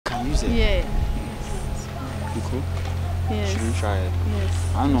can use it. Yeah. You cool? Yes. Should we try it?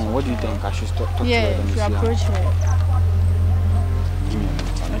 Yes. I don't know. What do you think? I should talk to her. Yeah, Let me to see her. approach her. Give me a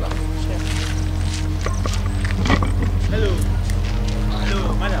minute. I'll be back. Sure. Hello.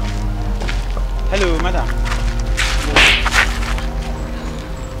 Hello, madam. Hello, madam.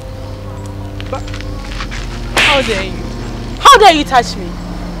 But how dare you? How dare you touch me?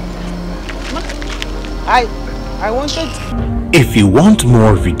 I wanted. If you want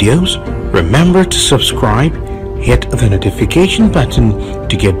more videos, remember to subscribe, hit the notification button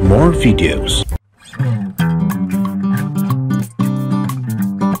to get more videos.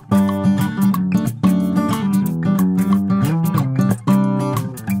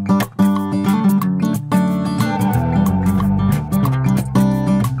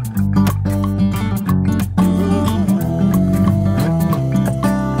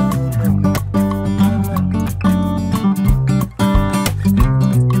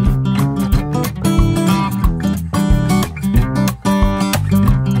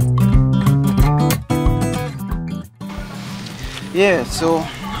 Yeah, so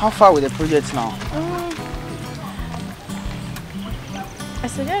how far with the project now? I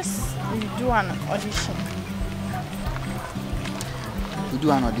suggest you do an audition. We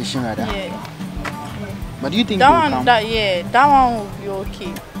do an audition rather. Yeah. But do you think That they will one, come? that one will be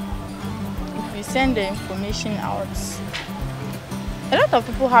okay. If we send the information out. A lot of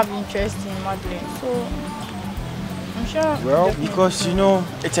people have interest in modeling, so I'm sure. Well, because you know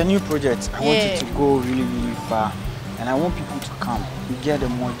it's a new project. I want Yeah. it to go really, really far, and I want people to come. We get the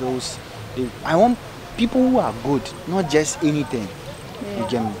models. I want people who are good, not just anything. Yeah. You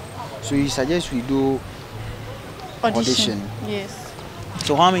get me? So you suggest we do audition. Yes.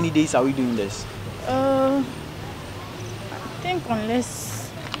 So how many days are we doing this? I think unless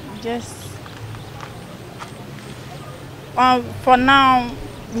just for now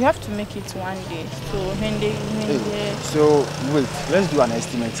we have to make it 1 day. So when they So wait, let's do an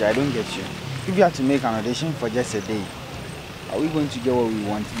estimate here. I don't get you. If you have to make an audition for just a day, are we going to get what we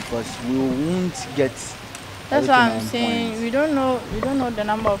want? Because we won't get. That's what I'm on saying. point. We don't know the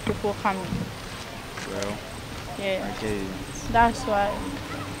number of people coming. Well, Yeah. okay. That's why.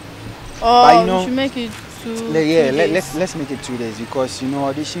 But Or you know, we should make it two. Yeah, 2 days. let's make it 2 days, because you know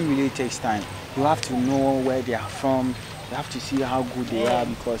audition really takes time. You have to know where they are from. You have to see how good they are,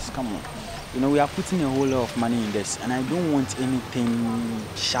 because come on, you know we are putting a whole lot of money in this, and I don't want anything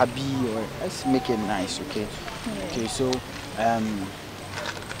shabby, or let's make it nice, okay? Yeah. Okay, so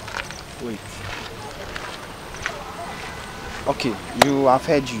wait. Okay, I've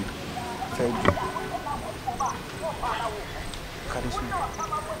heard you. Look at this one.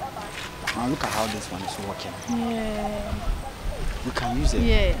 Now look at how this one is working. Yeah. We can use it.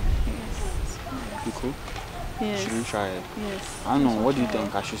 Yeah. You cool? Yes. Should we try it? Yes. I don't know. What do you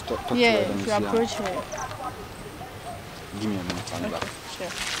think? I should talk to her. Yeah, Let me to see her. approach her. Give me a minute. I'll be back.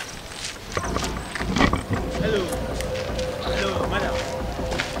 Sure. Hello. Hello, madam.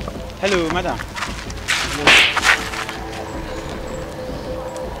 Hello, madam.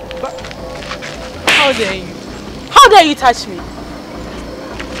 But how dare you? How dare you touch me?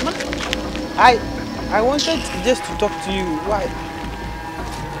 I wanted just to talk to you. Why?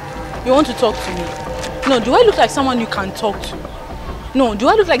 You want to talk to me? No, do I look like someone you can talk to? No, do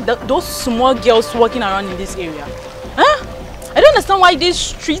I look like those small girls walking around in this area? Huh? I don't understand why these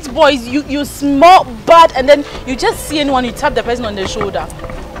street boys, you smell bad and then you just see anyone, you tap the person on the shoulder.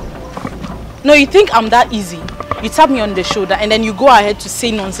 No, you think I'm that easy? You tap me on the shoulder and then you go ahead to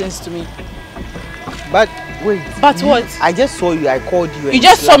say nonsense to me. But wait. But what? I just saw you. I called you. You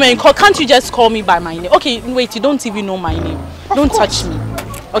just saw me and call. Can't you just call me by my name? Okay, wait, you don't even know my name. Don't touch me.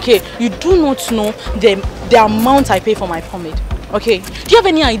 Okay, you do not know the amount I pay for my pomade. Okay, do you have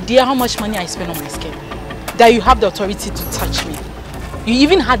any idea how much money I spend on my skin? That you have the authority to touch me. You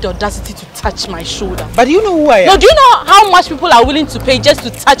even had the audacity to touch my shoulder. But do you know who I am? No, do you know how much people are willing to pay just to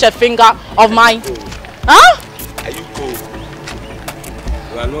touch a finger of mine? Huh? Are you cold?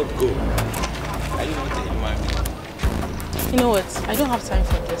 You are not cold. Are you not a human being? You know what? I don't have time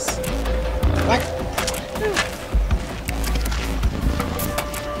for this. What?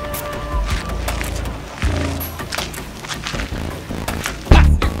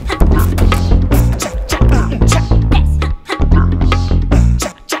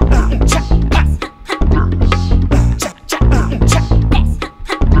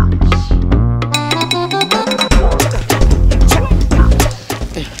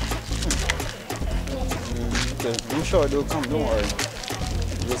 Sure, they'll come, don't worry.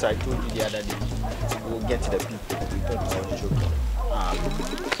 Because I told you the other day, we'll get to the people. We thought I was joking.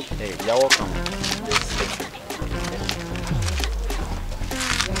 Hey, you're welcome.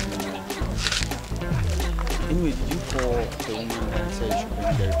 Anyway, did you call the woman and say she should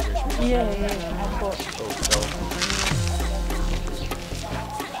bring the refreshment? Yeah, I bought.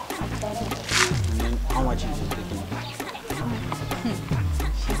 And then how much is it taking?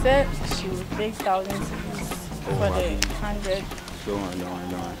 She said she would take 1,000 for the 100. Don't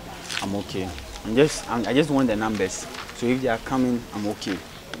worry. I'm okay. I just want the numbers. So if they are coming, I'm okay.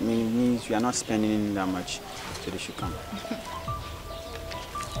 It means we are not spending that much, so they should come.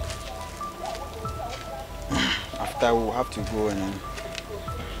 After we'll have to go and then.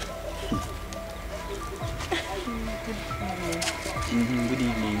 Good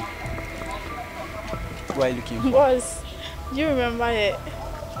evening. Who are you looking for? Boss, do you remember it?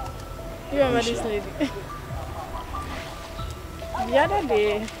 You remember this lady? The other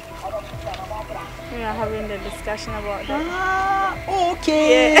day, we were having the discussion about that.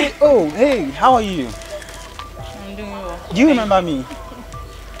 Okay. Yeah. Oh, hey, how are you? I'm doing well. Do you remember me?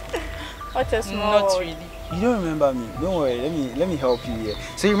 What a small Not world. really. You don't remember me? Don't worry. Let me help you here.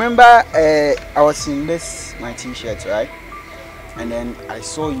 So you remember I was in my t-shirt, right? And then I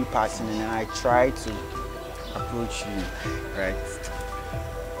saw you passing, and then I tried to approach you, right?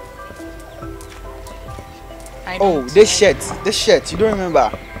 This shirt. You don't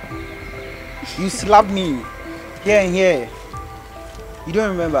remember? You slapped me here and here. You don't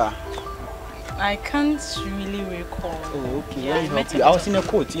remember? I can't really recall. Oh, okay. Yeah, Let me help you. I was in a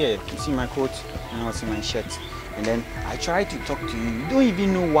coat, yeah. You see my coat, and I was in my shirt. And then I tried to talk to you. You don't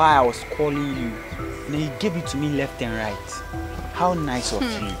even know why I was calling you. And then you gave it to me left and right. How nice of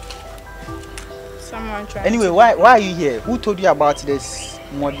you. Someone tried. Anyway, why are you here? Who told you about this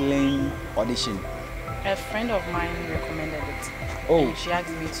modeling audition? A friend of mine recommended it. Oh. And she asked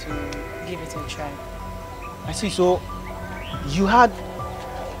me to give it a try. I see. So you had,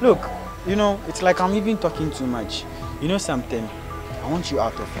 look, you know, it's like I'm even talking too much. You know something? I want you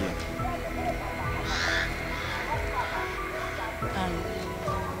out of here.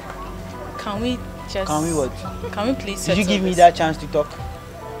 Can we just... Can we what? Can we please Did you settle give me this? that chance to talk?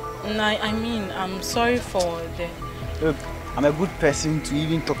 No, I mean, I'm sorry for the... Look, I'm a good person to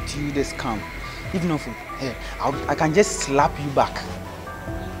even talk to you this calm. Even if hey, I can just slap you back.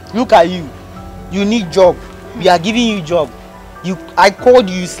 Look at you. You need job. We are giving you job. I called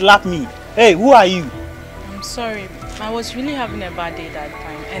you, you slapped me. Hey, who are you? I'm sorry. I was really having a bad day that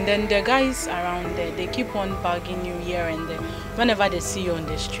time. And then the guys around there, they keep on bugging you here and there whenever they see you on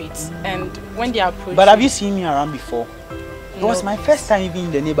the streets. And when they approach But have you seen me around before? It was No. my first time even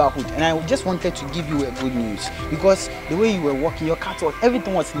in the neighborhood, and I just wanted to give you a good news because the way you were walking, your catwalk,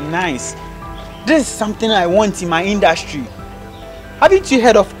 everything was nice. This is something I want in my industry. Haven't you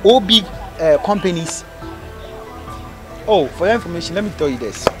heard of OB companies? Oh, for your information, let me tell you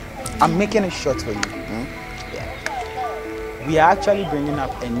this. I'm making it short for you. Yeah. We are actually bringing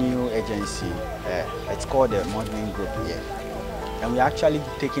up a new agency. It's called the Modeling Group. Yeah. And we're actually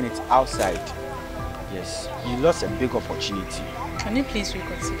taking it outside. Yes. You lost a big opportunity. Can you please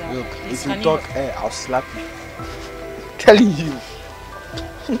reconsider? Look, Please, if you can talk, I'll slap you. Telling you.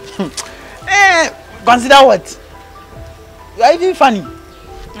 Consider what? You are even funny.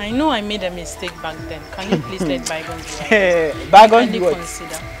 I know I made a mistake back then. Can you please let bygones be bygones? Bygones Kindly be what?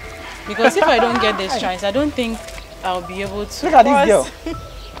 consider. Because if I don't get this chance, I don't think I'll be able to Look at this girl.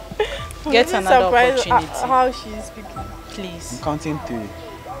 get I'm another surprised opportunity. how she's speaking. I'm Please. counting 3.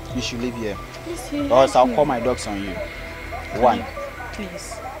 You should leave here. Please, Or else I'll call my dogs on you. 1,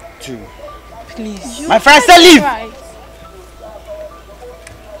 Please. 2. Please. My friend said leave! Right.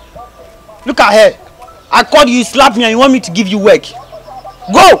 Look at her. I called you, you slapped me, and you want me to give you work.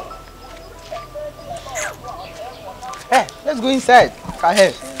 Go! Hey, let's go inside. Look at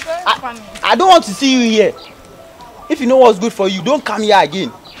her. Very funny. I don't want to see you here. If you know what's good for you, don't come here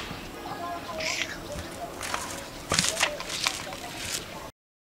again.